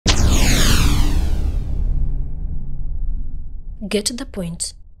Get the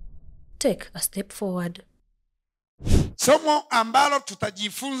point. Take a step forward. Somo ambalo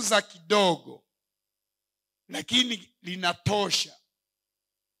tutajifunza kidogo lakini linatosha.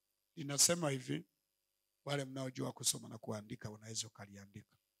 Linasema hivi, wale mnaojua kusoma na kuandika unaweza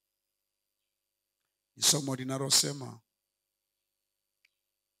ukaliandika. Ni somo linalosema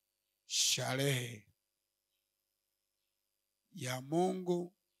sherehe ya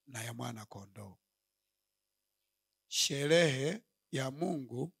Mungu na ya mwana kondoo. Sherehe ya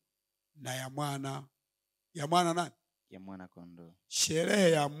Mungu na ya mwana nani? Ya mwana kondoo.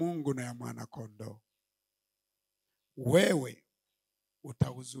 Sherehe ya Mungu na ya mwana kondoo. Wewe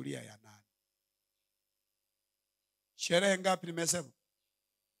utahudhuria ya nani? Sherehe ngapi nimesema?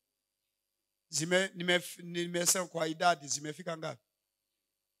 Nimesema kwa idadi zimefika ngapi?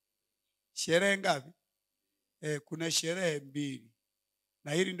 Sherehe ngapi? Kuna sherehe 2.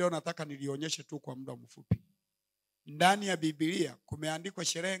 Na hili ndio nataka nilionyeshe tu kwa muda mfupi. Ndani ya Biblia kumeandikwa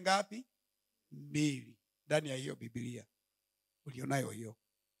sherehe ngapi? 2. Ndani ya hiyo Biblia ulionayo hiyo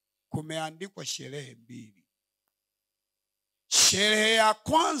kumeandikwa sherehe 2. Sherehe ya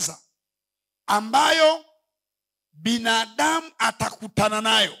kwanza ambayo binadamu atakutana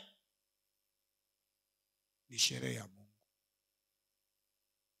nayo ni sherehe ya Mungu.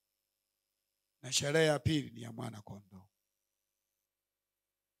 Na sherehe ya pili ni ya mwana kondoo.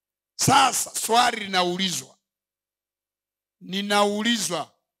 Sasa swali linaulizwa.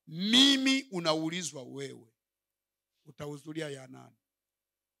 Ninaulizwa mimi, unaulizwa wewe. Utahudhuria ya nani?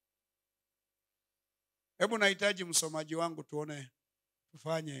 Hebu nahitaji msomaji wangu tuone,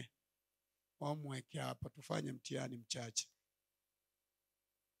 tufanye homework hapa, tufanye mtihani mchache.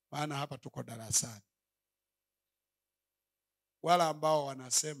 Maana hapa tuko darasani. Wala ambao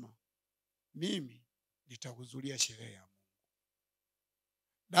wanasema mimi nitahudhuria sherehe ya Mungu,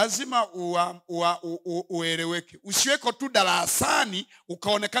 lazima ueleweke. Usiweko tu darasani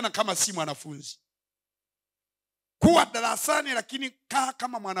ukaonekana kama si mwanafunzi. Kuwa darasani lakini kaa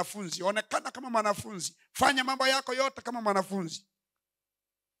kama mwanafunzi, onekana kama mwanafunzi, fanya mambo yako yote kama mwanafunzi.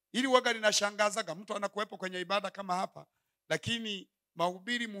 Ili waga linashangazaga, mtu anakuwepo kwenye ibada kama hapa, lakini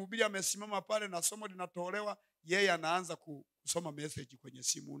mhubiri amesimama pale na somo linatolewa, yeye anaanza kusoma message kwenye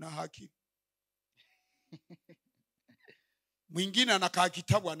simu. Una haki? Mwingine anakaa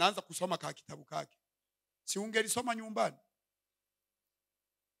kitabu, anaanza kusoma kitabu kake. Si ungelisoma nyumbani?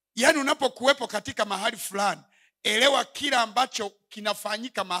 Yaani unapokuwepo katika mahali fulani, elewa kila ambacho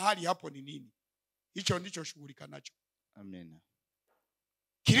kinafanyika mahali hapo ni nini. Hicho ndicho shughulika nacho. Amina.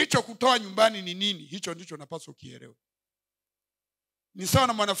 Kilichokutoa nyumbani ni nini? Hicho ndicho unapaswa kielewe. Ni sawa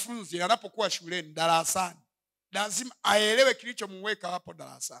na mwanafunzi anapokuwa shuleni, darasani, lazima aelewe kilichomweka hapo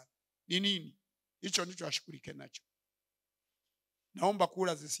darasani ni nini. Hicho ndicho ashughulike nacho. Naomba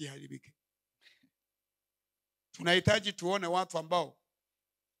kula zisiharibike. Tunahitaji tuone watu ambao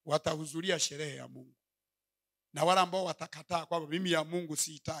watahudhuria sherehe ya Mungu, na wale ambao watakataa kwamba mimi ya Mungu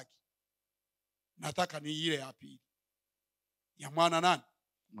siitaki, nataka ni ile ya pili ya mwana nani?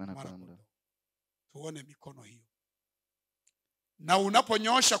 Mwana kondoo. Tuone mikono hiyo. Na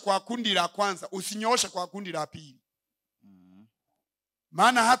unaponyosha kwa kundi la kwanza, usinyosha kwa kundi la pili.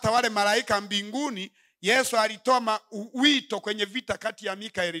 Maana hata wale malaika mbinguni, Yesu alitoa wito kwenye vita kati ya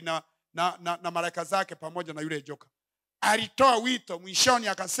Mikaeli na malaika zake pamoja na yule joka. Alitoa wito mwishoni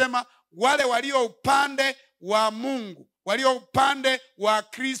akasema wale walio upande wa Mungu, walio upande wa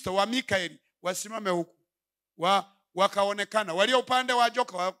Kristo, wa Mikaeli, wasimame huku. Wakaonekana. Walio upande wa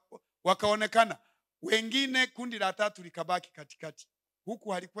joka wakaonekana. Wengine kundi la 3 likabaki katikati. Huku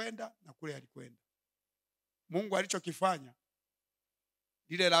halikwenda na kule halikwenda. Mungu alichokifanya,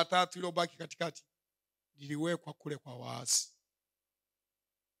 lile la 3 lilobaki katikati liliwekwa kule kwa waasi.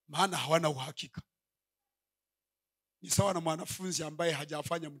 Maana hawana uhakika. Ni sawa na mwanafunzi ambaye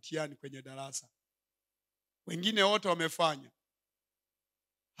hajafanya mtihani kwenye darasa. Wengine wote wamefanya.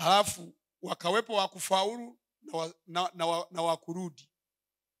 Halafu wakawepo wa kufaulu na wa kurudi.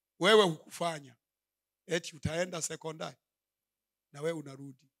 Wewe hukufanya. Eti utaenda sekondari na wewe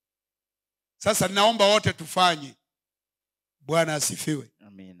unarudi. Sasa naomba wote tufanye. Bwana asifiwe.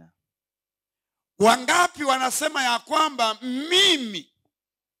 Amina. Wangapi wanasema ya kwamba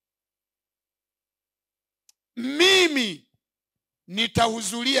mimi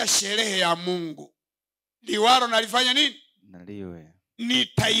nitahudhuria sherehe ya Mungu? Liwalo nalifanya nini? Naliwe.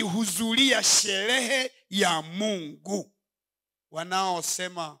 Nitaihudhuria sherehe ya Mungu.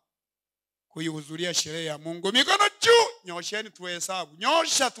 Wanaosema kuihudhuria sherehe ya Mungu, mikono juu, nyosheni tuhesabu.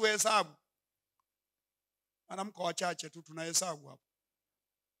 Nyosha tuhesabu. Ana mko wachache tu tunahesabu hapo.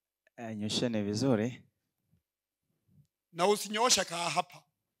 Nyosheni vizuri. Na usinyosha kaa hapa.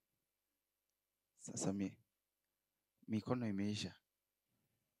 Sasa Mikono imeisha.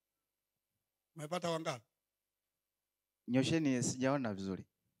 Umepata wangapi? Nyosheni, sijaona vizuri.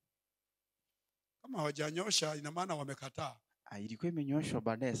 Kama hawajanyosha ina maana wamekataa. Ilikuwa imenyoshwa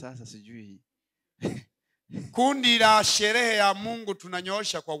baadaye, sasa sijui. Kundi la sherehe ya Mungu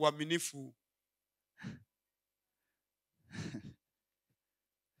tunanyosha kwa uaminifu.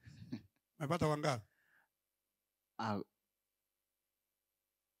 Umepata wangapi?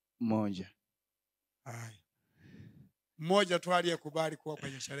 Moja. Hai. Mmoja tu aliyekubali kuwa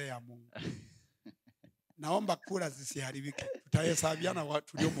kwenye sherehe ya Mungu. Naomba kura zisiharibike. Tutahesabiana watu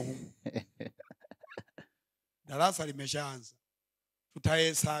tuliomo humu. Darasa limeshaanza.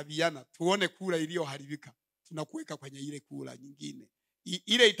 Tutahesabiana tuone kura iliyoharibika. Tunakuweka kwenye ile kura nyingine.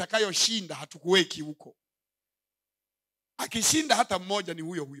 Ile itakayoshinda hatukuweki huko. Akishinda hata mmoja ni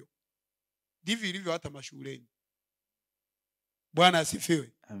huyo huyo. Ndivyo ilivyo hata mashuleni. Bwana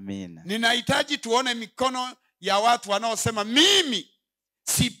asifiwe. Amina. Ninahitaji tuone mikono ya watu wanaosema mimi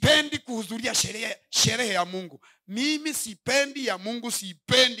sipendi kuhudhuria sherehe ya Mungu. Mimi sipendi ya Mungu,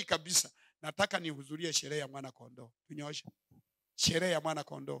 sipendi kabisa. Nataka nihudhurie sherehe ya mwana kondoo. Tunyooshe. Sherehe ya mwana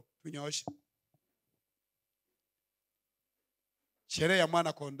kondoo. Tunyooshe. Sherehe ya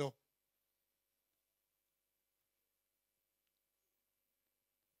mwana kondoo.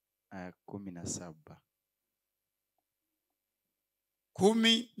 Uh, 17.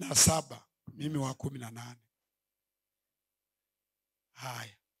 17. Mimi wa 18.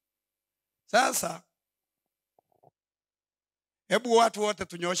 Haya. Sasa hebu watu wote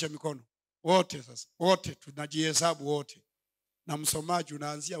tunyooshe mikono. Wote sasa. Wote tunajihesabu wote. Na msomaji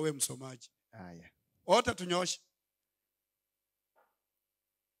unaanzia we msomaji. Haya. Wote tunyooshe.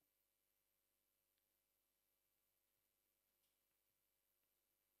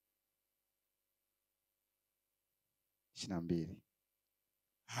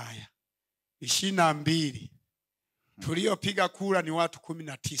 Haya. 22. Tuliopiga kura ni watu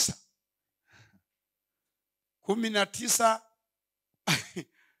 19. 19.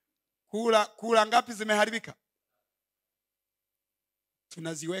 Kura ngapi zimeharibika?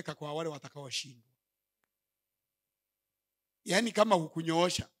 Tunaziweka kwa wale watakaoshindwa. Yaani kama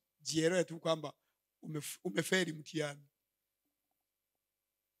hukunyoosha, jielewe tu kwamba umefeli mtihani.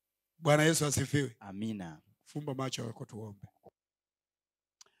 Bwana Yesu asifiwe. Amina. Fumba macho yako tuombe.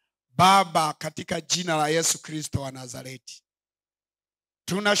 Baba, katika jina la Yesu Kristo wa Nazareti,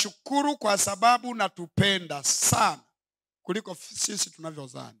 tunashukuru kwa sababu unatupenda sana kuliko sisi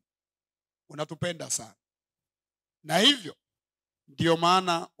tunavyozani. Unatupenda sana. Na hivyo ndio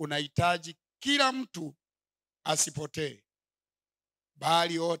maana unahitaji kila mtu asipotee,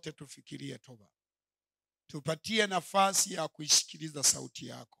 bali wote tufikirie toba. Tupatie nafasi ya kuisikiliza sauti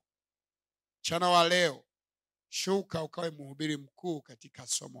yako. Mchana wa leo, shuka ukawe mhubiri mkuu katika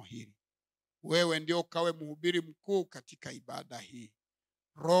somo hili. Wewe ndio ukawe mhubiri mkuu katika ibada hii.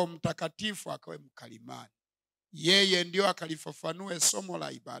 Roho Mtakatifu akawe mkalimani. Yeye ndio akalifafanue somo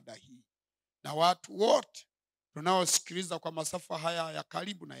la ibada hii. Na watu wote tunaosikiliza kwa masafa haya ya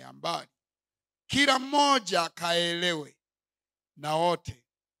karibu na ya mbali, kila mmoja akaelewe, na wote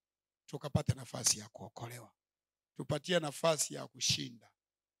tukapate nafasi ya kuokolewa. Tupatie nafasi ya kushinda.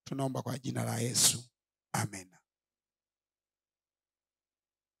 Tunaomba kwa jina la Yesu. Amen.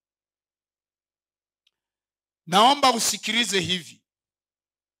 Naomba usikilize hivi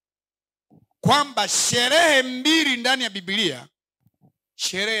kwamba sherehe mbili ndani ya Biblia,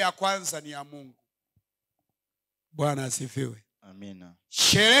 sherehe ya kwanza ni ya Mungu. Bwana asifiwe. Amina.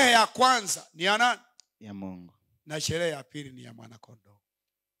 Sherehe ya kwanza ni ya nani? Ya Mungu. Na sherehe ya pili ni ya mwana kondoo.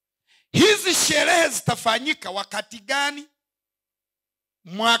 Hizi sherehe zitafanyika wakati gani,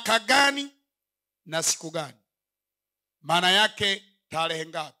 mwaka gani na siku gani? Maana yake tarehe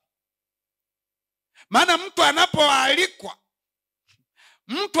ngapi? Maana mtu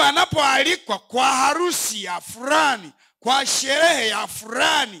anapoalikwa kwa harusi ya fulani, kwa sherehe ya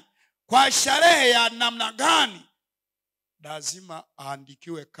fulani, kwa sherehe ya namna gani, lazima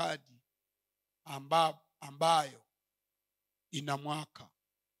aandikiwe kadi ambayo ina mwaka,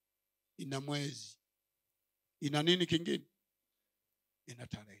 ina mwezi, ina nini kingine, ina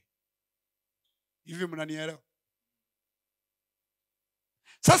tarehe. Hivi mnanielewa?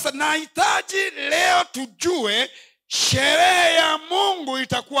 Sasa nahitaji leo tujue sherehe ya Mungu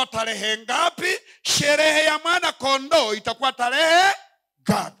itakuwa tarehe ngapi, sherehe ya mwana kondoo itakuwa tarehe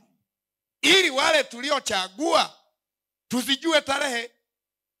ngapi, ili wale tuliochagua tuzijue tarehe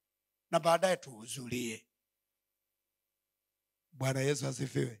na baadaye tuhudhurie. Bwana Yesu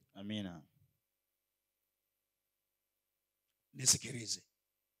asifiwe. Amina. Nisikilize.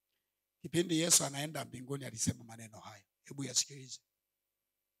 Kipindi Yesu anaenda mbinguni alisema maneno haya. Hebu yasikilize.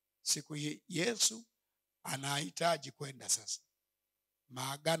 Siku hii Yesu anahitaji kwenda sasa.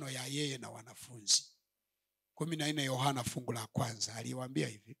 Maagano ya yeye na wanafunzi. 14 Yohana fungu la kwanza aliwaambia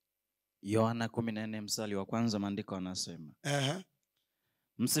hivi. Yohana 14 mstari wa kwanza maandiko yanasema.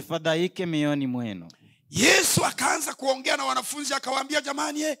 Msifadhaike mioyoni mwenu. Yesu akaanza kuongea na wanafunzi akawaambia,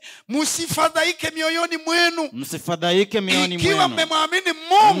 jamani, msifadhaike mioyoni mwenu. Msifadhaike mioyoni mwenu. Ikiwa mmemwamini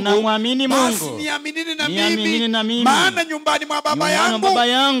Mungu, mnamwamini Mungu, basi niaminini na mimi. Maana nyumbani mwa baba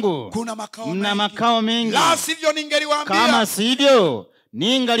yangu kuna makao mengi. La sivyo ningeliwaambia. Kama sivyo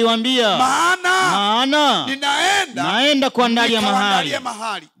ningaliwaambia. Maana naenda kuandalia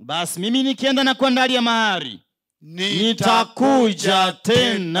mahali. Basi mimi nikienda na kuandalia mahali, nitakuja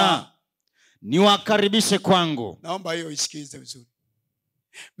tena niwakaribishe kwangu. Naomba hiyo isikize vizuri.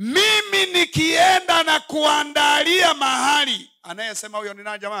 Mimi nikienda na kuandalia mahali. Anayesema huyo ni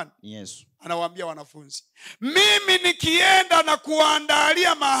nani jamani? Yesu. Anawaambia wanafunzi, mimi nikienda na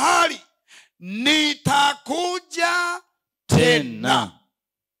kuandalia mahali, nitakuja tena.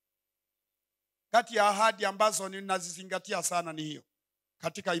 Kati ya ahadi ambazo ninazizingatia sana ni hiyo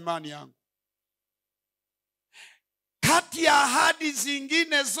katika imani yangu. Kati ya ahadi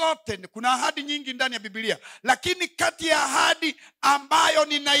zingine zote, kuna ahadi nyingi ndani ya Biblia, lakini kati ya ahadi ambayo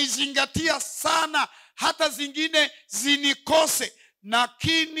ninaizingatia sana, hata zingine zinikose,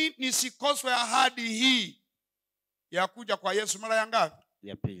 lakini nisikoswe ahadi hii ya kuja kwa Yesu mara ya ngapi?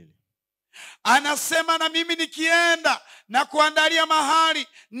 Ya pili. Anasema, na mimi nikienda na kuandalia mahali,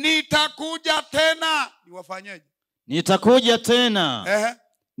 nitakuja tena. Niwafanyeje? Nitakuja tena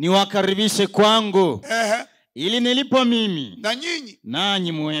niwakaribishe kwangu. Ili nilipo mimi na nyinyi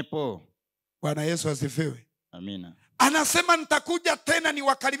nanyi muwepo. Bwana Yesu asifiwe. Amina. Anasema nitakuja tena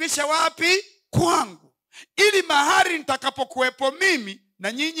niwakaribishe wapi? Kwangu. Ili mahali nitakapokuwepo mimi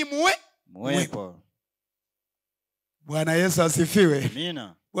na nyinyi muwepo. Bwana Yesu asifiwe.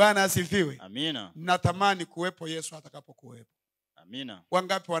 Amina. Bwana asifiwe. Amina. Natamani kuwepo Yesu atakapokuwepo. Amina.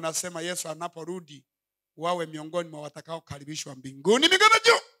 Wangapi wanasema Yesu anaporudi wawe miongoni mwa watakao karibishwa mbinguni? Mikono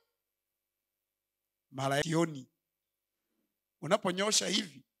juu. Malaikani. Unaponyosha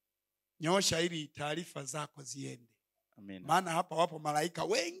hivi, nyosha ili taarifa zako ziende. Amina. Maana hapa wapo malaika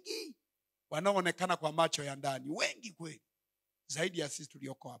wengi wanaoonekana kwa macho ya ndani, wengi kweli, zaidi ya sisi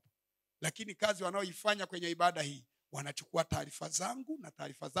tulioko hapa. Lakini kazi wanaoifanya kwenye ibada hii, wanachukua taarifa zangu na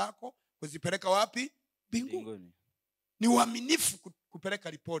taarifa zako kuzipeleka wapi? Mbinguni. Ni uaminifu kupeleka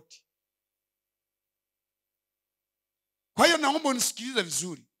ripoti. Kwa hiyo naomba unisikilize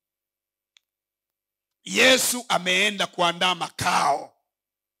vizuri. Yesu ameenda kuandaa makao.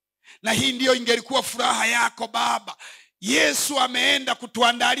 Na hii ndiyo ingelikuwa furaha yako baba. Yesu ameenda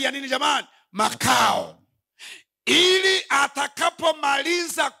kutuandalia nini jamani? Makao. Ili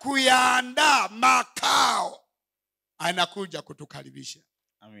atakapomaliza kuyaandaa makao, anakuja kutukaribisha.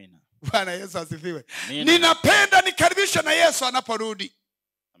 Amina. Bwana Yesu asifiwe. Ninapenda nikaribishwe na Yesu anaporudi.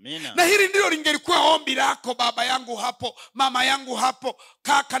 Amina. Na hili ndilo lingelikuwa ombi lako, baba yangu hapo, mama yangu hapo,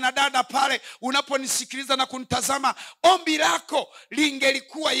 kaka na dada pale unaponisikiliza na kunitazama. Ombi lako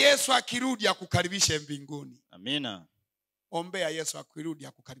lingelikuwa Yesu akirudi akukaribishe mbinguni. Amina. Ombea Yesu akirudi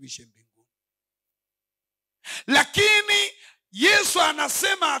akukaribishe mbinguni. Lakini Yesu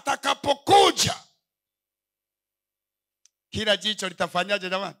anasema atakapokuja, kila jicho litafanyaje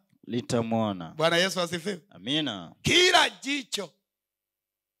jamani? Litamwona. Bwana Yesu asifiwe. Amina. Kila jicho.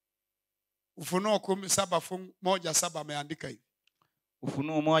 Ufunuo 17:1-7 ameandika hivi.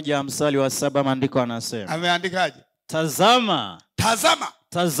 Ufunuo 1 mstari wa 7 maandiko yanasema. Ameandikaje? Tazama.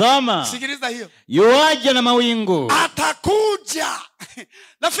 Sikiliza hiyo. Yuaja na mawingu. Atakuja.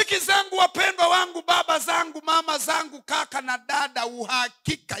 Rafiki zangu wapendwa wangu, baba zangu, mama zangu, kaka na dada,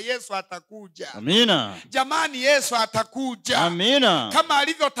 uhakika Yesu atakuja. Amina. Jamani, Yesu atakuja. Amina. Kama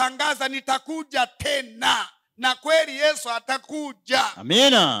alivyotangaza nitakuja tena. Na kweli Yesu atakuja.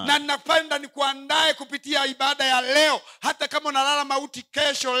 Amina. Na ninapenda nikuandae kupitia ibada ya leo. Hata kama unalala mauti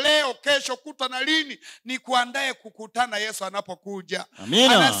kesho, leo, kesho kutwa na lini, nikuandae kukutana Yesu anapokuja.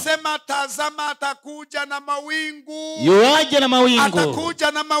 Amina. Anasema tazama atakuja na mawingu. Yuaja na mawingu.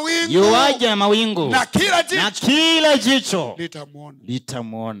 Atakuja na mawingu. Yuaja na mawingu. Na kila jicho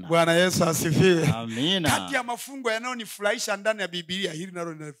litamwona. Bwana Yesu asifiwe. Amina. Kati ya mafungo yanayonifurahisha ndani ya Biblia, hili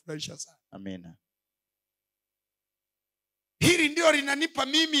nalo linanifurahisha sana. Amina. Hili ndio linanipa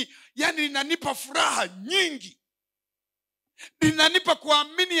mimi, yani linanipa furaha nyingi. Linanipa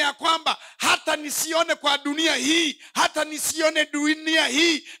kuamini ya kwamba hata nisione kwa dunia hii, hata nisione dunia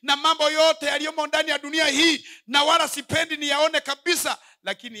hii na mambo yote yaliyomo ndani ya dunia hii, na wala sipendi niyaone kabisa,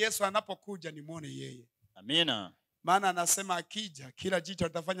 lakini Yesu anapokuja nimuone yeye. Amina. Maana anasema akija kila jicho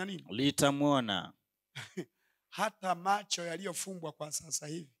litafanya nini? Litamwona. Hata macho yaliyofumbwa kwa sasa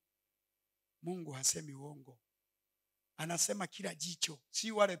hivi Mungu hasemi uongo. Anasema kila jicho,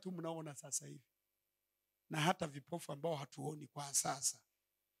 si wale tu mnaona sasa hivi. Na hata vipofu ambao hatuoni kwa sasa.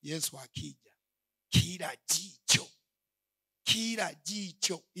 Yesu akija, kila jicho. Kila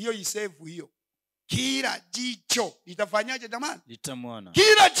jicho. Hiyo isevu hiyo. Kila jicho litafanyaje jamani? Litamwona.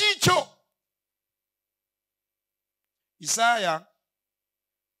 Kila jicho. Isaya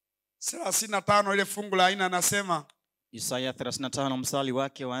 35 ile fungu la 4 anasema, Isaya 35 mstari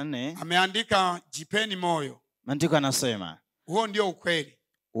wake wa 4 ameandika jipeni moyo. maandiko yanasema, Huo ndio ukweli.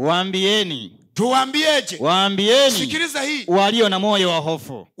 waambieni. Tuambieje? Waambieni. Sikiliza hii. Walio na moyo wa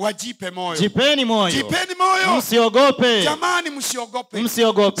hofu. Wajipe moyo. Jipeni moyo. Jipeni moyo. Msiogope. Jamani msiogope.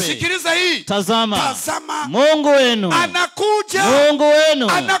 Msiogope. Sikiliza hii. Tazama. Tazama. Mungu wenu. Anakuja. Mungu wenu.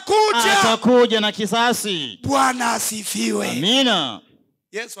 Anakuja. Atakuja na kisasi. Bwana asifiwe. Amina.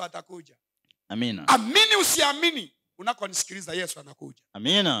 Yesu atakuja. Amina. Amini usiamini. Unakonisikiliza, Yesu anakuja.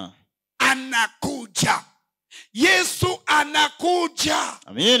 Amina. Anakuja. Yesu anakuja.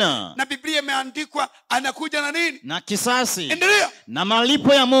 Amina. Na Biblia imeandikwa anakuja na nini? Na kisasi. Endelea. Na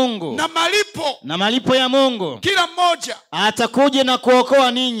malipo ya Mungu. Na malipo. Na malipo ya Mungu. Kila mmoja. Atakuja na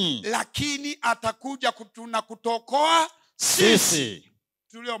kuokoa ninyi. Lakini atakuja na kutokoa sisi.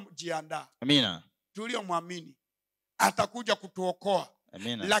 Tuliojiandaa. Amina. Tuliomwamini. Atakuja kutuokoa.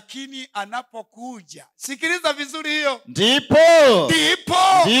 Amina. Lakini anapokuja, sikiliza vizuri hiyo. Ndipo.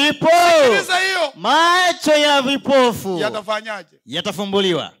 Sikiliza hiyo. Macho ya vipofu yatafanyaje?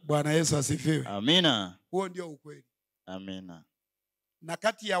 Yatafumbuliwa. Bwana Yesu asifiwe. Amina. Huo ndio ukweli. Amina. Na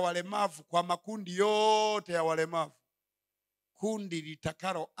kati ya walemavu, kwa makundi yote ya walemavu, kundi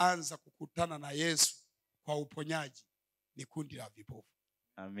litakaloanza kukutana na Yesu kwa uponyaji ni kundi la vipofu.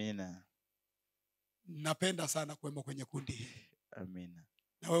 Amina. Napenda sana kuwemo kwenye kundi hili. Amina.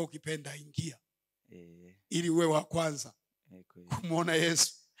 Na wewe ukipenda ingia. Ili uwe wa kwanza kumuona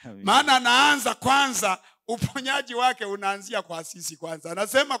Yesu. Amina. Maana anaanza kwanza, uponyaji wake unaanzia kwa sisi kwanza.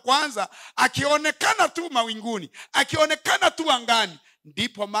 Anasema kwanza akionekana tu mawinguni, akionekana tu angani,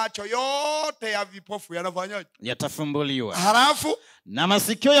 ndipo macho yote ya vipofu yanafanyaje? Yatafumbuliwa. Halafu na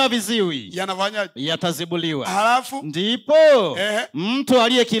masikio ya viziwi yanafanyaje? Yatazibuliwa. Halafu ndipo mtu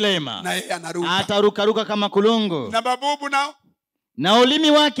aliye kilema na yeye anaruka. Atarukaruka kama kulungu. Na babubu nao, na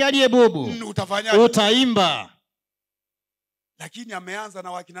ulimi wake aliye bubu utafanyaje? Utaimba. Lakini ameanza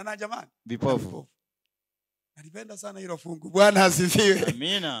na wakina nani jamani? Vipofu. Nalipenda sana hilo fungu. Bwana asifiwe.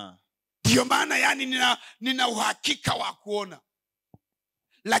 Amina. Ndio maana yani nina uhakika wa kuona.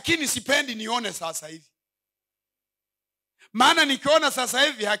 Lakini sipendi nione sasa hivi. Maana nikiona sasa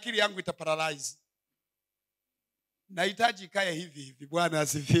hivi akili yangu itaparalyze. Nahitaji ikae hivi. Bwana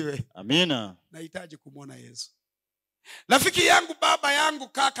asifiwe. Amina. Nahitaji kumuona Yesu. Rafiki yangu, baba yangu,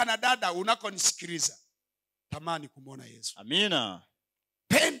 kaka na dada unakonisikiliza, tamani kumuona Yesu. Amina.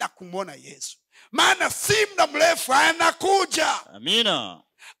 Penda kumuona Yesu. Maana si muda mrefu anakuja. Amina.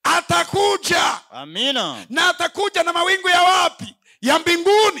 Atakuja. Amina. Na atakuja na mawingu ya wapi? Ya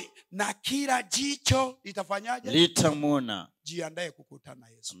mbinguni. Na kila jicho litafanyaje? Litamwona. Jiandae kukutana na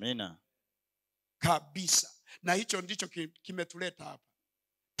Yesu. Amina. Kabisa. Na hicho ndicho kimetuleta hapa.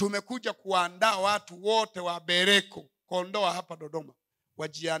 Tumekuja kuandaa watu wote wa Bereko, Kondoo hapa Dodoma,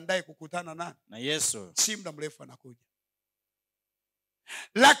 wajiandae kukutana nani? Na Yesu. Si muda mrefu anakuja.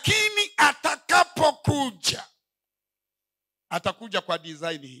 Lakini atakapokuja, atakuja kwa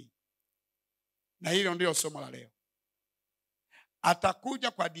design hii. Na hilo ndio somo la leo.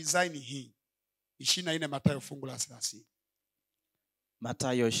 Atakuja kwa design hii. 24 Mathayo fungu la 30.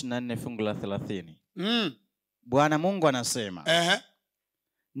 Mathayo 24 fungu la 30. Bwana Mungu anasema.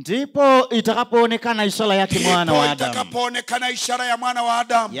 Ndipo itakapoonekana ishara yake mwana wa Adamu. Itakapoonekana ishara ya mwana wa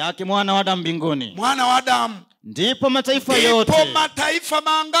Adamu. Yake mwana wa Adamu mbinguni. Mwana wa Adamu. Ndipo mataifa yote. Ndipo mataifa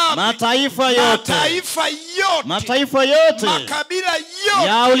mangapi? Mataifa yote. Mataifa yote. Mataifa yote. Makabila yote.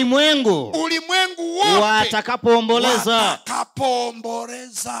 Ya ulimwengu. Ulimwengu wote. Watakapoomboleza.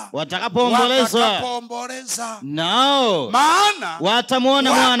 Watakapoomboleza. Nao. Maana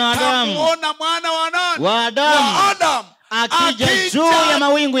watamuona mwana wa Adamu. Watamuona mwana wa nani? Wa Adamu. Akija juu ya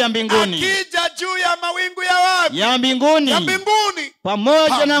mawingu ya mbinguni. Akija juu ya mawingu ya wapi? Ya mbinguni. Ya mbinguni.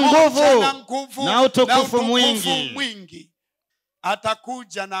 Pamoja na nguvu na utukufu mwingi.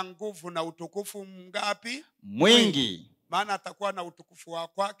 Atakuja na nguvu na utukufu mngapi? Mwingi. Maana atakuwa na utukufu wa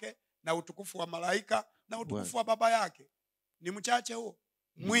kwake, na utukufu wa malaika, na utukufu wa baba yake. Ni mchache huo?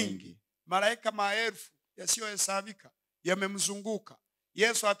 Mwingi. Malaika maelfu yasiyohesabika yamemzunguka.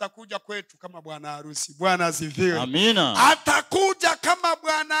 Yesu atakuja kwetu kama bwana harusi. Bwana asifiwe. Amina. Atakuja kama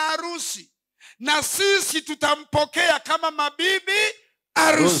bwana harusi, na sisi tutampokea kama mabibi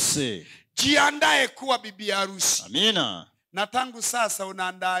harusi. Jiandae kuwa bibi harusi. Amina. Na tangu sasa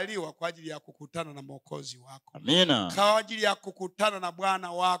unaandaliwa kwa ajili ya kukutana na Mwokozi wako. Amina. Kwa ajili ya kukutana na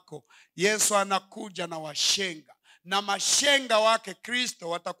Bwana wako. Yesu anakuja na washenga. Na mashenga wake Kristo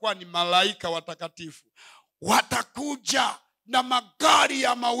watakuwa ni malaika watakatifu. Watakuja na magari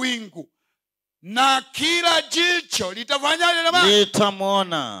ya mawingu. Na kila jicho litafanyaje jamani?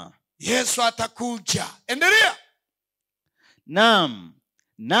 Litamwona. Yesu atakuja. Endelea. Naam.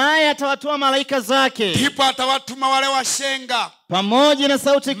 Naye atawatuma malaika zake. Ndipo atawatuma wale washenga. Pamoja na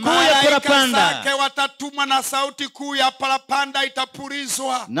sauti kuu ya parapanda. Malaika zake watatumwa na sauti kuu ya parapanda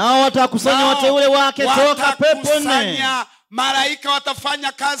itapulizwa. Nao watakusanya wateule wake toka pepo nne. Malaika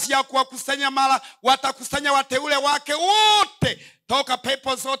watafanya kazi ya kuwakusanya watakusanya wateule wake wote toka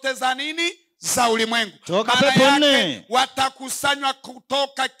pepo zote za nini? Za ulimwengu. Toka pepo nne. Watakusanywa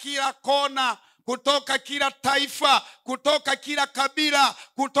kutoka kila kona, kutoka kila taifa, kutoka kila kabila,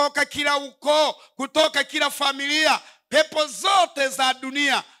 kutoka kila ukoo, kutoka kila familia. Pepo zote za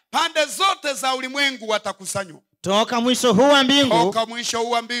dunia, pande zote za ulimwengu watakusanywa. Toka mwisho huu wa mbingu. Toka mwisho huu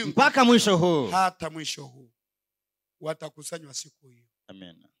wa mbingu. Mpaka mwisho huu. Hata mwisho huu. Watakusanywa siku hiyo.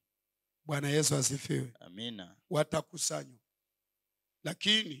 Amina. Bwana Yesu asifiwe. Amina. Watakusanywa.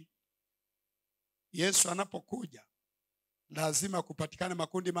 Lakini Yesu anapokuja lazima kupatikane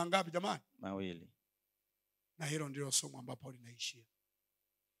makundi mangapi jamani? Mawili. Na hilo ndilo somo ambapo linaishia.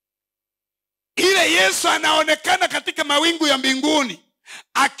 Ile Yesu anaonekana katika mawingu ya mbinguni,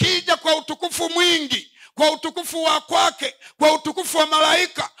 akija kwa utukufu mwingi, kwa utukufu wa kwake, kwa utukufu wa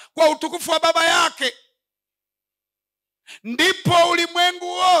malaika, kwa utukufu wa Baba yake. Ndipo ulimwengu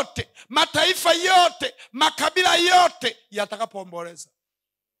wote, mataifa yote, makabila yote yatakapoomboleza.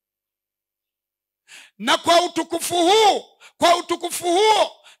 Na kwa utukufu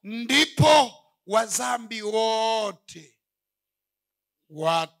huo ndipo wazambi wote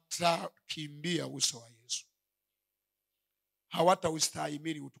watakimbia uso wa Yesu.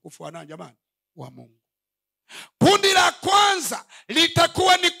 Hawataustahimili utukufu wa nani jamani? Wa Mungu. Kundi la kwanza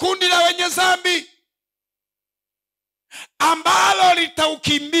litakuwa ni kundi la wenye dhambi, ambalo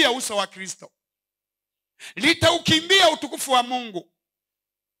litaukimbia uso wa Kristo, litaukimbia utukufu wa Mungu.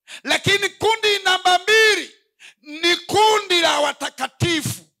 Lakini kundi namba 2 ni kundi la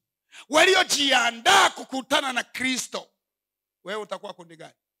watakatifu waliojiandaa kukutana na Kristo. Wewe utakuwa kundi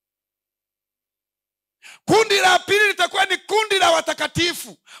gani? Kundi la pili litakuwa ni kundi la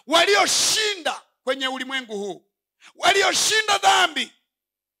watakatifu walioshinda kwenye ulimwengu huu, walioshinda dhambi,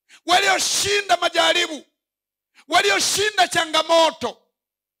 walioshinda majaribu, walioshinda changamoto.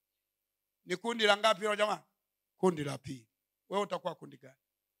 Ni kundi la ngapi hilo jamani? Kundi la pili. Wewe utakuwa kundi gani?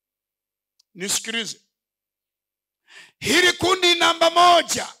 Nisikilize. Hili kundi namba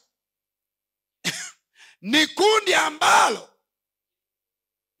 1 ni kundi ambalo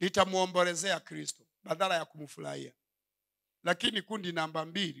litamuombolezea Kristo badala ya kumfurahia. Lakini kundi namba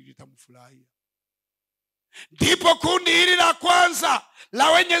 2 litamfurahia. Ndipo kundi hili la kwanza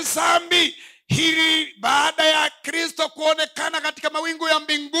la wenye dhambi, hili baada ya Kristo kuonekana katika mawingu ya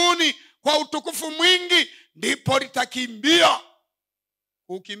mbinguni kwa utukufu mwingi, ndipo litakimbia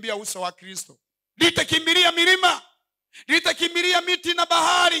kukimbia uso wa Kristo. Litakimbilia milima, litakimbilia miti na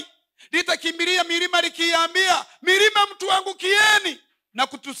bahari, litakimbilia milima likiambia milima mtuangukieni na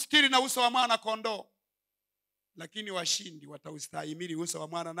kutustiri na uso wa mwana kondoo. Lakini washindi wataustahimili uso wa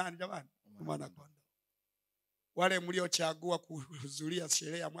mwana nani jamani? Mwana kondoo. Wale mliochagua kuhudhuria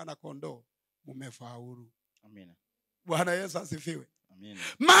sherehe ya mwana kondoo mumefaulu. Amina. Bwana Yesu asifiwe. Amina.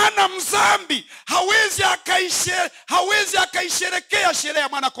 Maana mzambi hawezi akaisherekea sherehe ya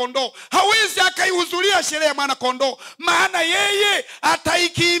mwana kondoo, hawezi akaihudhuria sherehe ya mwana kondoo, maana yeye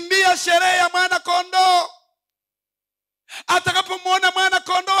ataikimbia sherehe ya mwana kondoo. Atakapomwona mwana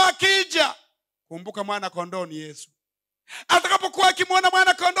kondoo akija, kumbuka mwana kondoo ni Yesu. Atakapokuwa akimwona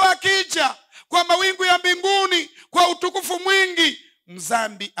mwana kondoo akija kwa mawingu ya mbinguni kwa utukufu mwingi,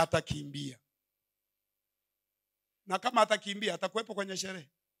 mzambi atakimbia. Na kama atakimbia, atakuwepo kwenye sherehe?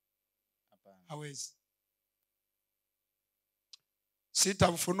 Hawezi.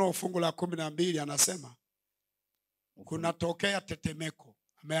 6 Ufunuo fungu la 12 anasema kunatokea tetemeko.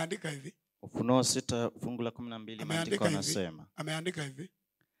 Ameandika hivi. Ufunuo 6 fungu la 12 maandiko anasema. Ameandika hivi.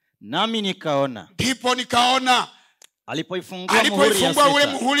 Nami nikaona. Ndipo nikaona. Alipoifungua ule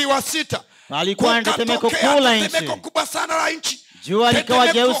muhuri wa 6. Alikuwa tetemeko kuu la nchi. Tetemeko kubwa sana la nchi. Jua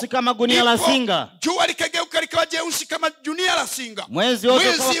likawa jeusi kama gunia la singa. Jua likageuka likawa jeusi kama gunia la singa. Mwezi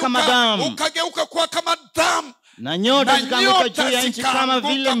wote kama damu. Ukageuka kuwa kama damu. Na nyota zikaanguka juu ya nchi kama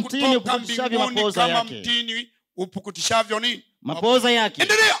vile mtini upukutishavyo mapoza yake. Kama mtini upukutishavyo nini? Mapoza yake.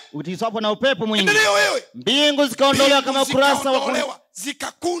 Endelea. Utisapo na upepo mwingi. Endelea wewe. Mbingu zikaondolewa kama ukurasa wa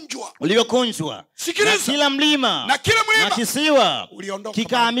zikakunjwa. uliokunjwa. Na kila mlima na kisiwa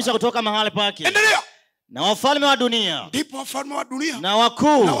kikahamishwa kutoka mahali pake. Endelea. Na wafalme wa dunia, ndipo wafalme wa dunia, na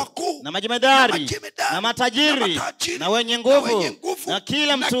wakuu, na majemadari, na matajiri, na wenye nguvu, na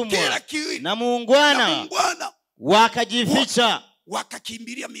kila mtumwa, na muungwana, wakajificha,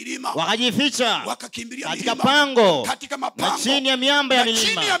 wakakimbilia milima, wakajificha katika pango, na chini ya miamba ya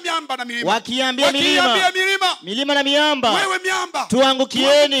milima, wakiambia milima na miamba, wewe miamba,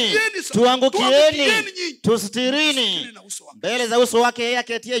 tuangukieni, tusitirini mbele za uso wake yeye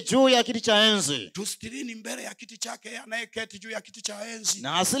aketie juu ya kiti cha enzi. Tusitirini mbele ya kiti chake yeye anayeketi juu ya kiti cha enzi.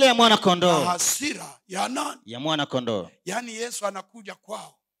 Na hasira ya mwana kondoo. Na hasira ya nani? Ya mwana kondoo. Yani Yesu anakuja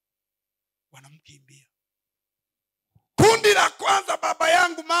kwao, wanamkimbia. Kundi la kwanza, baba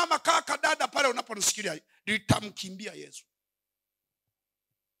yangu, mama, kaka, dada, pale unaponisikia, litamkimbia Yesu.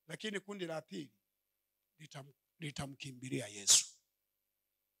 Lakini kundi la pili litamkimbilia Yesu.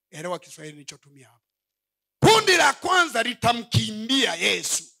 Elewa Kiswahili nilichotumia hapa. Kundi la kwanza litamkimbia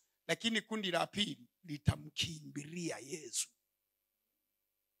Yesu, lakini kundi la pili litamkimbilia Yesu.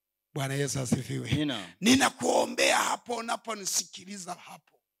 Bwana Yesu asifiwe. Ninakuombea hapo unaponisikiliza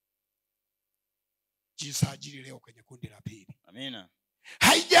hapo, jisajili leo kwenye kundi la pili. Amina.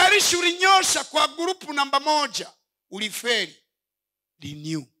 Haijalishi ulinyosha kwa grupu namba 1, ulifeli,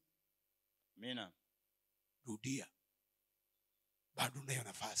 renew. Amina. Rudia, bado unayo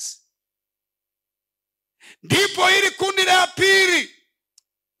nafasi. Ndipo hili kundi la pili,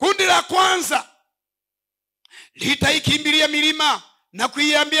 kundi la kwanza litaikimbilia milima na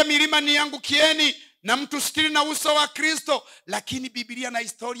kuiambia milima niangukieni, na mtu sitiri na uso wa Kristo. Lakini Biblia na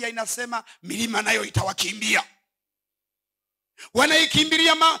historia inasema milima nayo itawakimbia.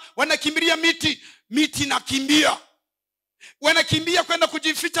 Wanakimbilia miti nakimbia. Wanakimbia kwenda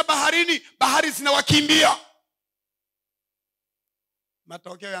kujificha baharini, bahari zinawakimbia.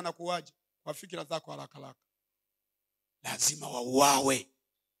 Matokeo yanakuwaje kwa fikira zako haraka? Lazima wauawe,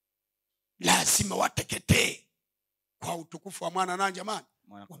 lazima wateketee kwa utukufu wa mwana na jamani, wa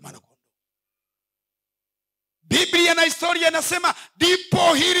mwana kondoo. Biblia na historia inasema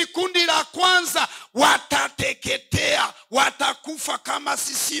ndipo hili kundi la kwanza watateketea, watakufa kama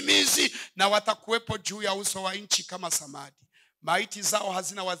sisimizi, na watakuwepo juu ya uso wa nchi kama samadi. Maiti zao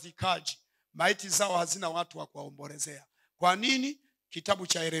hazina wazikaji, maiti zao hazina watu wa kuwaombolezea. Kwa nini? Kitabu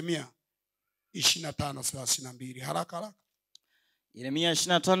cha Yeremia 25:32. Haraka. Yeremia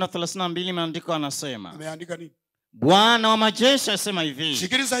 25:32 maandiko yanasema. Ameandika nini? Bwana wa majeshi asema hivi.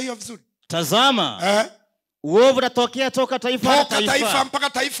 Sikiliza hiyo vizuri. Tazama, uovu utatokea toka taifa mpaka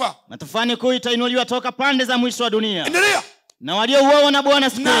taifa, na tufani kuu itainuliwa toka pande za mwisho wa dunia. Endelea. Na waliouawa na Bwana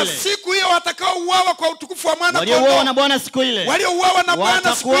siku ile, na siku hiyo watakaouawa kwa utukufu wa mwana kondoo, waliouawa na Bwana siku ile, waliouawa na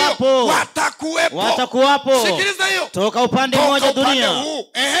Bwana siku hiyo watakuwepo. Sikiliza hiyo. Toka upande mmoja dunia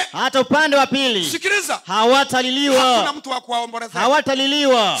hata upande wa pili. Sikiliza. Hawataliliwa. Hakuna mtu wa kuwaombolezea.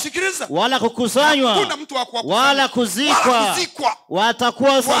 Hawataliliwa. Sikiliza. Wala kukusanywa. Hakuna mtu wa kuwakusanya. Wala kuzikwa.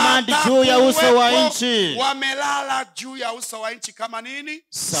 Watakuwa samadi juu ya uso wa nchi. Wamelala juu ya uso wa nchi kama nini?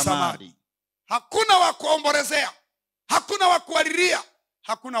 Samadi. Hakuna wa kuombolezea, hakuna wa kualilia,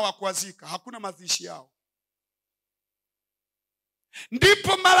 hakuna wa kuwazika, hakuna mazishi yao.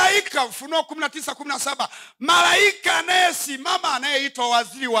 Ndipo malaika, Ufunuo 19:17, malaika anayesimama anayeitwa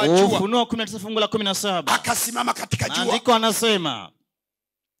waziri wa jua. Ufunuo 19:17. Akasimama katika jua. Andiko anasema,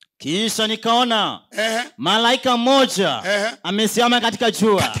 kisha nikaona malaika mmoja amesimama katika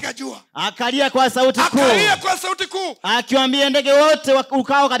jua. Akalia kwa sauti kuu. Akiwaambia ndege wote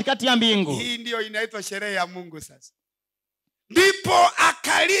ukao katikati ya mbingu. Hii ndio inaitwa sherehe ya Mungu sasa. Ndipo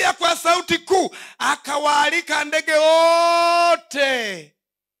akalia kwa sauti kuu, akawaalika ndege wote.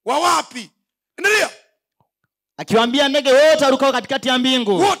 Wa wapi? Endelea. Akiwaambia ndege wote warukao katikati ya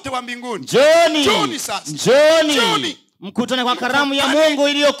mbingu. Wote wa mbinguni. Njoni sasa. Njoni. Mkutane kwa karamu ya Mungu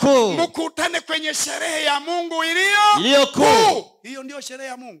iliyo kuu. Mkutane kwenye sherehe ya Mungu iliyo kuu. Hiyo ndio sherehe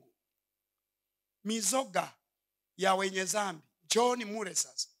ya Mungu. Mizoga ya wenye dhambi, njoni mure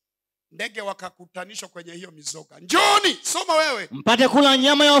sasa. Ndege wakakutanishwa kwenye hiyo mizoga. Njoni, soma wewe. Mpate kula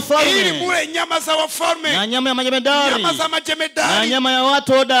nyama ya wafalme. Ili mule nyama za wafalme. Na nyama ya majemadari. Nyama za majemadari. Na nyama ya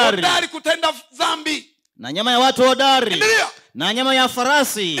watu hodari. Hodari kutenda dhambi. Na nyama ya watu hodari. Endelea. Na nyama ya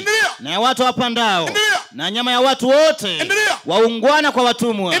farasi. Endelea. Na ya watu wapandao. Endelea. Na nyama ya watu wote. Endelea. Waungwana kwa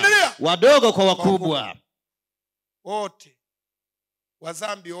watumwa. Endelea. Wadogo kwa wakubwa. Wote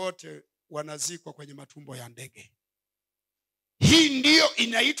wazambi wote wanazikwa kwenye matumbo ya ndege. Hii ndiyo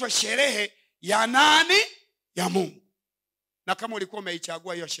inaitwa sherehe ya nani? Ya Mungu. Na kama ulikuwa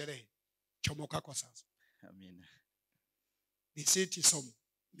umeichagua hiyo sherehe, chomoka kwa sasa. Amina. Nisiti somo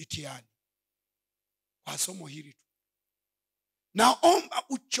mitihani. Kwa somo hili tu Naomba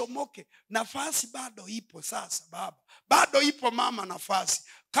uchomoke. Nafasi bado ipo sasa baba. Bado ipo mama nafasi.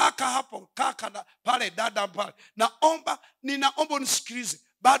 Kaka hapo, kaka pale, dada pale. Ninaomba unisikilize.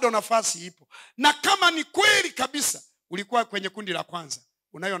 Bado nafasi ipo. Na kama ni kweli kabisa ulikuwa kwenye kundi la kwanza,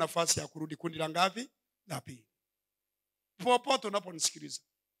 unayo nafasi ya kurudi kundi la ngapi? La pili. Popote unaponisikiliza.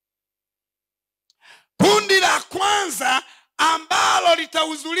 Kundi la kwanza ambalo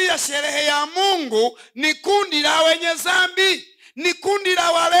litahudhuria sherehe ya Mungu ni kundi la wenye dhambi. Ni kundi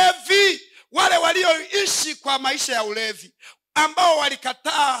la walevi, wale walioishi kwa maisha ya ulevi, ambao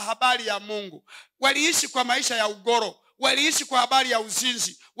walikataa habari ya Mungu. Waliishi kwa maisha ya ugoro, waliishi kwa habari ya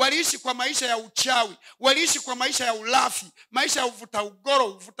uzinzi, waliishi kwa maisha ya uchawi, waliishi kwa maisha ya ulafi, maisha ya uvuta ugoro,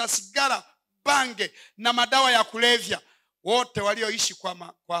 uvuta sigara, bange na madawa ya kulevya. Wote walioishi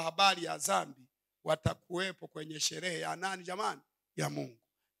kwa habari ya dhambi watakuwepo kwenye sherehe ya nani jamani? Ya Mungu.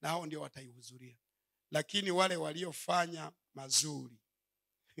 Na hao ndio wataihudhuria. Lakini wale waliofanya mazuri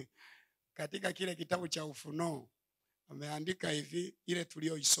katika kile kitabu cha Ufunuo ameandika hivi, ile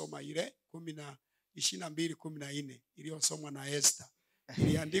tulioisoma ile 22:14 iliyosomwa na Esther,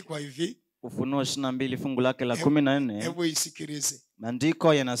 iliandikwa hivi. Ufunuo 22 fungu lake la 14. Hebu isikilize.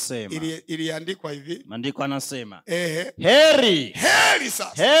 Maandiko yanasema. Iliandikwa hivi. Maandiko yanasema. Heri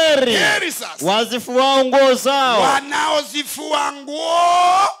sasa. Heri sasa. Wazifua nguo zao. Wanaozifua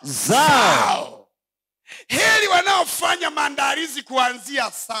nguo zao. Heri wanaofanya maandalizi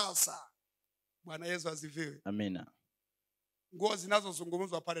kuanzia sasa. Bwana Yesu asifiwe. Amina. Nguo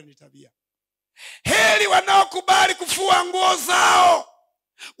zinazozungumzwa pale ni tabia. Heri wanaokubali kufua nguo zao,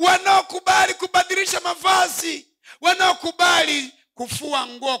 wanaokubali kubadilisha mavazi, wanaokubali kufua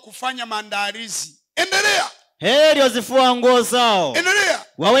nguo, kufanya maandalizi. Endelea. Heri wazifua nguo zao. Endelea.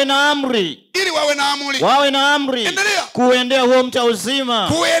 Wawe na amri. Ili wawe na amri. Wawe na amri. Endelea. Kuendea huo mji wa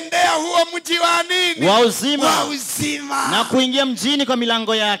uzima. Kuendea huo mji wa nini? Wa uzima. Wa uzima. Na kuingia mjini kwa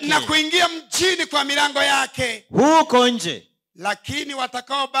milango yake. Na kuingia mjini kwa milango yake. Huko nje. Lakini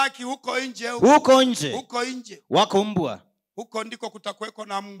watakaobaki huko nje. Huko nje. Huko nje. Wako mbwa. Huko ndiko kutakuweko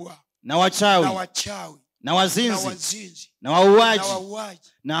na mbwa. Na wachawi. Na wachawi. Na wazinzi. Na wauaji.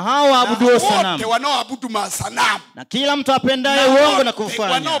 Na hao waabudu sanamu. Wote wanaoabudu masanamu. Na kila mtu apendaye uongo na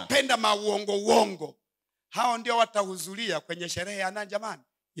kufanya. Wanaopenda uongo. Hao ndio watahudhuria kwenye sherehe ya nani jamani?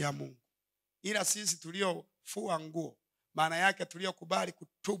 Ya Mungu. Ila sisi tuliofua nguo, maana yake tuliokubali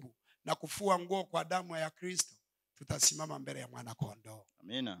kutubu na kufua nguo kwa damu ya Kristo, tutasimama mbele ya mwana kondoo.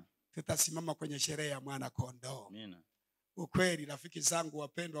 Amina. Tutasimama kwenye sherehe ya mwana kondoo. Amina. Ukweli rafiki zangu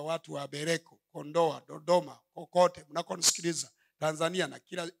wapendwa, watu wa Bereko, Kondoa, Dodoma, kokote mnakonisikiliza, Tanzania na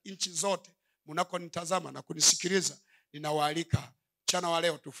kila nchi zote mnakonitazama na kunisikiliza, ninawaalika mchana wa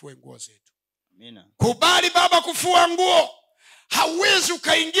leo tufue nguo zetu. Amina. Kubali baba kufua nguo. Hauwezi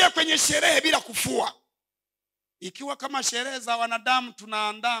ukaingia kwenye sherehe bila kufua. Ikiwa kama sherehe za wanadamu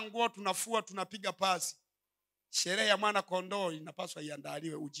tunaandaa nguo, tunafua, tunapiga pasi, sherehe ya mwana kondoo inapaswa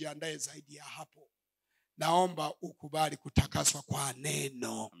iandaliwe, ujiandae zaidi ya hapo. Naomba ukubali kutakaswa kwa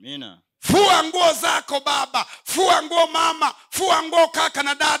neno. Amina. Fua nguo zako baba, fua nguo mama, fua nguo kaka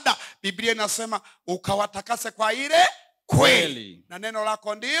na dada. Biblia inasema ukawatakase kwa ile kweli. Na neno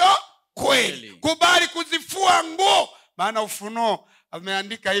lako ndio kweli. Kubali kuzifua nguo. Maana Ufunuo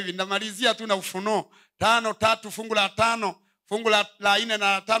ameandika hivi, namalizia tu na Ufunuo 5:3 fungu la 5, fungu la 4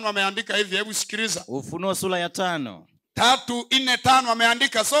 na 5 ameandika hivi, hebu sikiliza. Ufunuo sura ya 5. 3, 4, 5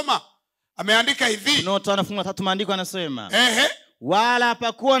 ameandika, soma. Ameandika hivi. Ufunuo 5 fungu la 3 maandiko yanasema. Wala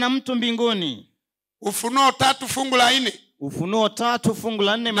hapakuwa na mtu mbinguni. Ufunuo 3 fungu la 4. Ufunuo 3 fungu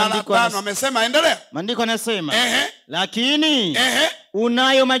la 4 maandiko amesema, endelea. Maandiko yanasema. Lakini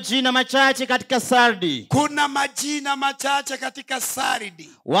unayo majina machache katika sardi. Kuna majina machache katika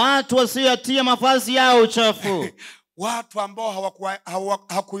sardi. Watu wasioyatia mavazi yao uchafu. Watu ambao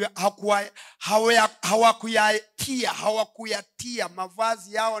hawakuyatia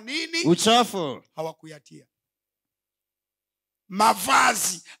mavazi yao nini? Uchafu. Hawakuyatia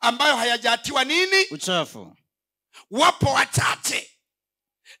mavazi ambayo hayajatiwa nini? Uchafu. Wapo wachache,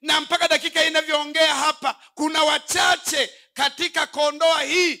 na mpaka dakika inavyoongea hapa kuna wachache katika kondoa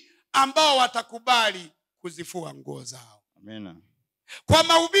hii ambao watakubali kuzifua nguo zao. Amina. Kwa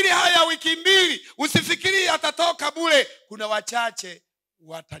mahubiri haya ya wiki mbili usifikiri atatoka bure. Kuna wachache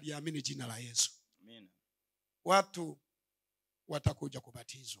wataliamini jina la Yesu. Amina. Watu watakuja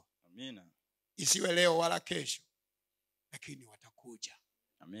kubatizwa. Amina. Isiwe leo wala kesho, lakini watakuja.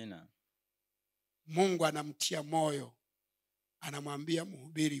 Amina. Mungu anamtia moyo, anamwambia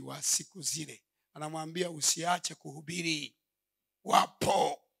mhubiri wa siku zile, anamwambia usiache kuhubiri.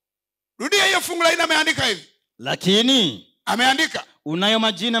 Wapo. Rudia hiyo fungu la 4 ameandika hivi. Lakini ameandika unayo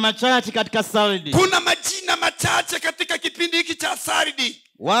majina machache katika sardi. Kuna majina machache wachache katika kipindi hiki cha Sardi.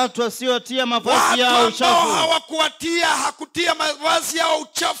 Watu wasiotia mavazi yao uchafu. Hakutia mavazi yao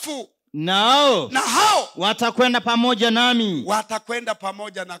uchafu. Na hao watakwenda pamoja nami. Watakwenda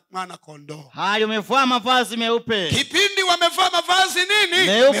pamoja na mwana kondoo. Hali wamevaa mavazi meupe. Kipindi wamevaa mavazi nini?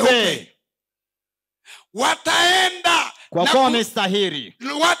 Meupe. Wataenda kwa kuwa wamestahili.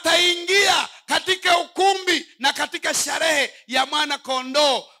 Wataingia katika ukumbi na katika sherehe ya mwana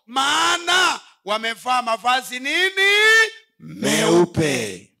kondoo, maana wamevaa mavazi nini?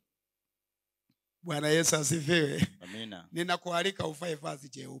 Meupe. Bwana Yesu asifiwe. Amina. Ninakualika uvae vazi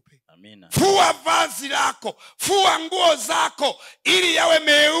jeupe. Amina. Fua vazi lako, fua nguo zako ili yawe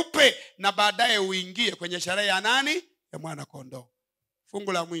meupe, na baadaye uingie kwenye sherehe ya nani? Ya mwana kondoo.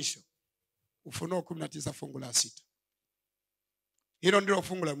 Fungu la mwisho, Ufunuo 19 fungu la 6. Hilo ndilo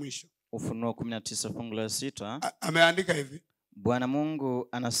fungu la mwisho. Ufunuo 19 fungu la 6. Ameandika hivi. Bwana Mungu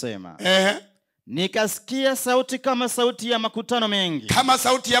anasema, nikasikia sauti kama sauti ya makutano mengi. Kama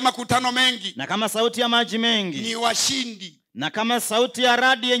sauti ya makutano mengi. Na kama sauti ya maji mengi. Ni washindi. Na kama sauti ya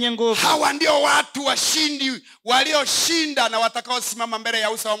radi yenye nguvu. Hawa ndio watu washindi, walioshinda na watakaosimama mbele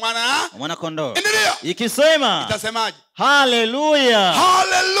ya uso wa mwana kondoo. Endelea. Ikisema, itasemaje? Haleluya.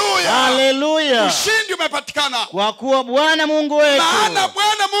 Haleluya. Haleluya. Ushindi umepatikana. Kwa kuwa Bwana Mungu wetu. Maana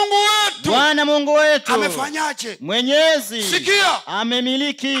Bwana Mungu wetu. Bwana Mungu wetu. Amefanyaje? Mwenyezi. Sikia.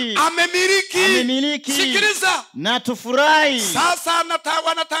 Amemiliki. Sikiliza. Na tufurahi. Sasa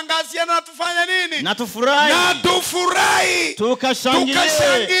wanatangazia na tufanye nini? Na tufurahi. Na tufurahi. Tukashangilie.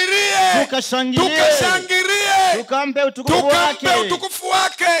 Tukampe utukufu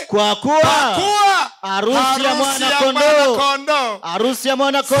wake. Kwa kuwa harusi ya mwana kondoo. Harusi ya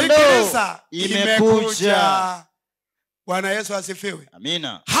mwana kondoo imekuja. Bwana Yesu asifiwe.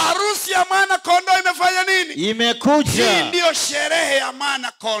 Amina. Harusi ya mwana kondoo imefanya nini? Imekuja. Hii ndio sherehe ya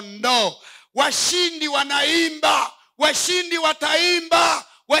mwana kondoo. Washindi wanaimba, washindi wataimba,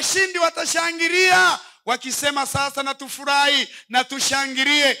 washindi watashangilia, wakisema sasa na tufurahi na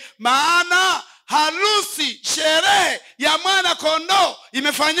tushangilie, maana harusi, sherehe ya mwana kondoo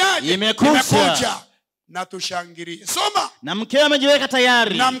imefanyaje? Imekuja. Na tushangilie. Soma. Na mkeo amejiweka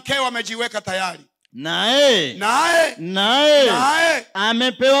tayari. Naye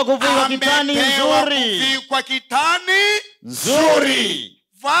amepewa kuvikwa kitani nzuri. Kuvikwa kitani nzuri.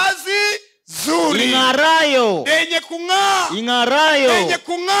 Vazi nzuri. Ing'arayo. Yenye kung'aa. Ing'arayo. Yenye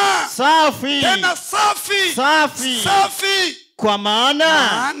kung'aa. Safi. Tena safi. Kwa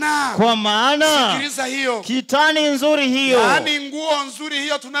maana sikiliza hiyo. Kitani nzuri hiyo. Yaani nguo nzuri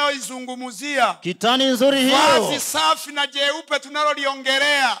hiyo tunayoizungumzia. Kitani nzuri hiyo. Vazi safi na jeupe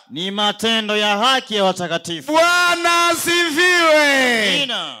tunaloliongelea. Ni matendo ya haki ya watakatifu. Bwana asifiwe.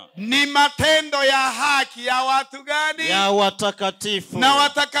 Amina. Ni matendo ya haki ya watu gani? Ya watakatifu. Na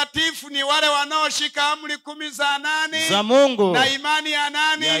watakatifu ni wale wanaoshika amri 10 za nani? Za Mungu. Na imani ya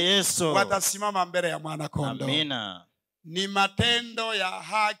nani? Ya Yesu. Watasimama mbele ya mwana kondoo. Amina. Ni matendo ya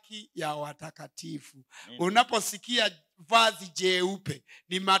haki ya watakatifu. Unaposikia vazi jeupe,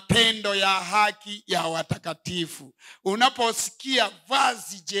 ni matendo ya haki ya watakatifu. Unaposikia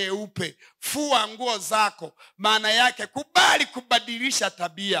vazi jeupe, fua nguo zako. Maana yake kubali kubadilisha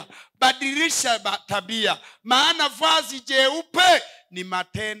tabia. Badilisha tabia. Maana vazi jeupe ni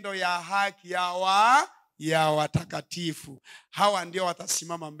matendo ya haki ya watakatifu. Hawa ndio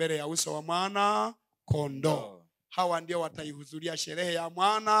watasimama mbele ya uso wa mwana kondoo. Hawa ndio wataihudhuria sherehe ya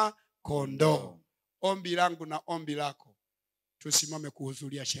mwana kondoo. Ombi langu na ombi lako, tusimame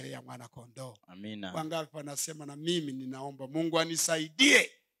kuhudhuria sherehe ya mwana kondoo. Amina. Wangapi wanasema na mimi ninaomba Mungu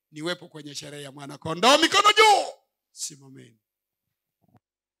anisaidie niwepo kwenye sherehe ya mwana kondoo? Mikono juu. Simameni.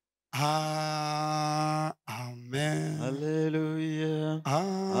 Amen. Haleluya.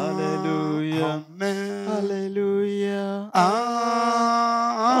 Haleluya. Amen. Haleluya.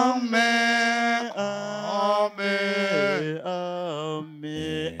 Amen.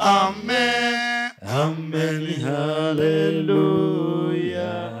 Amen. Amen.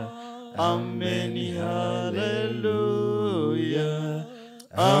 Haleluya. Amen. Haleluya.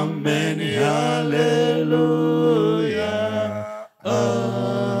 Amen. Haleluya.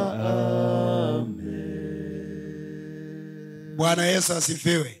 Amen. Bwana Yesu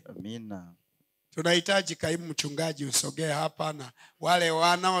asifiwe. Amina. Tunahitaji kaimu mchungaji usogee hapa, na wale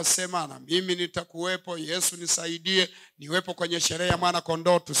wanaosema na mimi nitakuwepo, Yesu nisaidie niwepo kwenye sherehe ya mwana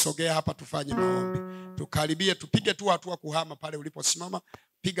kondoo, tusogee hapa tufanye maombi. Tukaribie, tupige tu hatua kuhama pale uliposimama.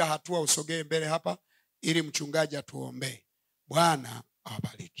 Piga hatua usogee mbele hapa ili mchungaji atuombee. Bwana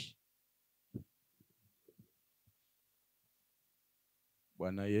awabariki.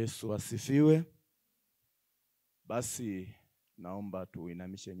 Bwana Yesu asifiwe. Basi naomba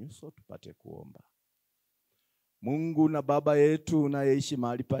tuinamishe nyuso tupate kuomba. Mungu na Baba yetu unayeishi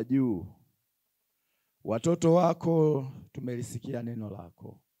mahali pa juu, watoto wako tumelisikia neno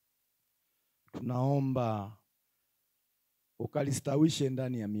lako. Tunaomba ukalistawishe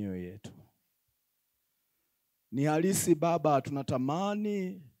ndani ya mioyo yetu. Ni halisi Baba,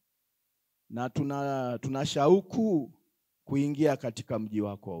 tunatamani na tunashauku kuingia katika mji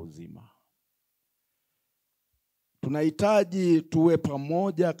wako wa uzima. Tunahitaji tuwe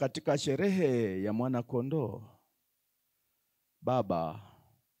pamoja katika sherehe ya mwana kondoo. Baba,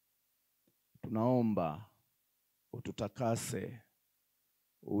 tunaomba ututakase,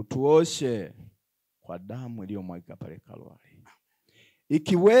 utuoshe kwa damu iliyomwagika pale Kalvari.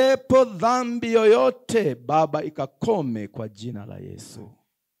 Ikiwepo dhambi yoyote Baba, ikakome kwa jina la Yesu.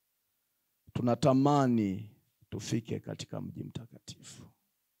 Tunatamani tufike katika mji mtakatifu.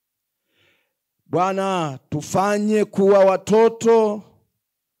 Bwana, tufanye kuwa watoto,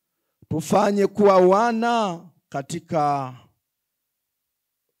 tufanye kuwa wana katika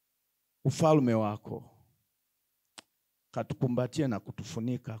ufalme wako. Katukumbatie na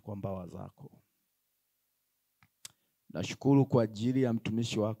kutufunika kwa mbawa zako. Nashukuru kwa ajili ya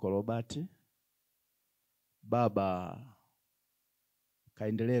mtumishi wako Robert. Baba,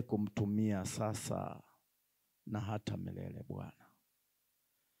 kaendelee kumtumia sasa na hata milele Bwana.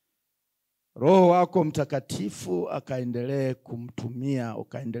 Roho wako Mtakatifu akaendelee kumtumia,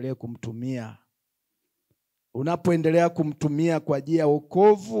 ukaendelee kumtumia. Unapoendelea kumtumia kwa ajili ya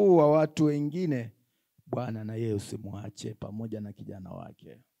wokovu wa watu wengine, Bwana, na yeye usimwache pamoja na kijana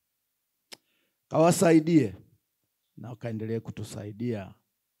wake. Kawasaidie na ukaendelee kutusaidia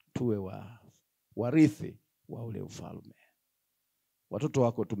tuwe warithi wa ule ufalme. Watoto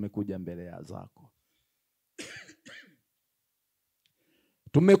wako tumekuja mbele zako.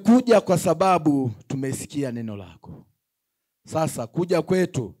 Tumekuja kwa sababu tumesikia neno lako. Sasa kuja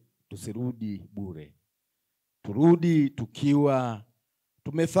kwetu tusirudi bure. Turudi tukiwa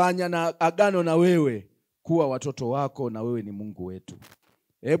tumefanya na agano na wewe kuwa watoto wako, na wewe ni Mungu wetu.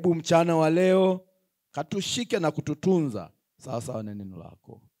 Hebu mchana wa leo katushike na kututunza sawa sawa na neno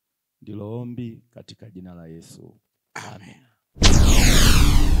lako. Ndilo ombi katika jina la Yesu. Amen.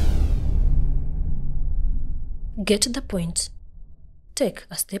 Get the point. Take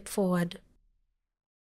a step forward.